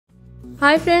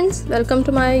Hi friends, welcome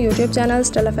to my YouTube channel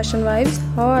Stella Fashion Vibes.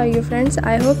 How are you friends?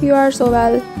 I hope you are so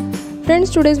well. Friends,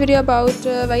 today's video about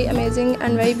very amazing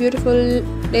and very beautiful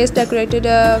lace decorated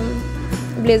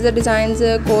blazer designs,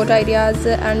 coat ideas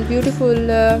and beautiful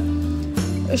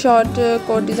short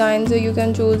coat designs you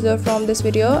can choose from this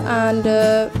video, and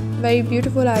very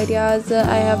beautiful ideas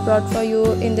I have brought for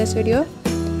you in this video.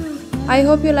 I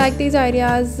hope you like these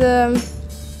ideas.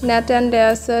 Net and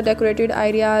lace decorated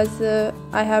ideas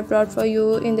I have brought for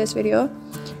you in this video.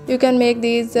 You can make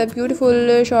these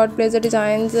beautiful short blazer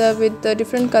designs with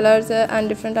different colors and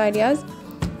different ideas.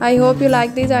 I hope you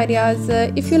like these ideas.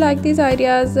 If you like these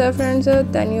ideas friends,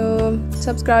 then you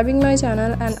subscribing my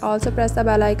channel and also press the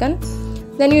bell icon,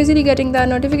 then you easily getting the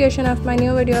notification of my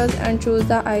new videos and choose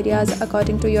the ideas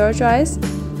according to your choice.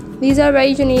 These are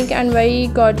very unique and very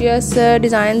gorgeous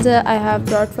designs I have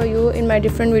brought for you in my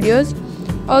different videos.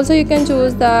 Also you can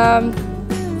choose the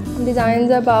designs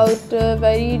about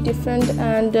very different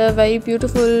and very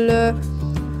beautiful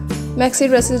maxi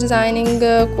dresses designing,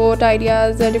 coat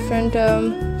ideas, different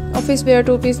office wear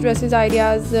two-piece dresses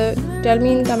ideas. Tell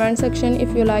me in comment section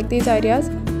if you like these ideas.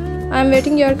 I am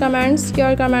waiting your comments.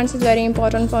 Your comments is very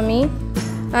important for me.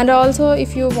 And also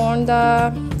if you want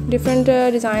the different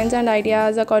designs and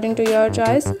ideas according to your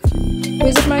choice,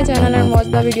 visit my channel and watch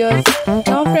the videos.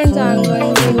 Now friends, I am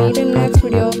going to meet in next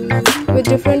video with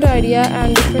different idea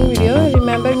and different video.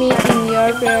 Remember me in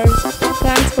your prayers.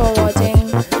 Thanks for watching.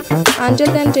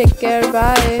 Until then, take care.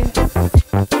 Bye.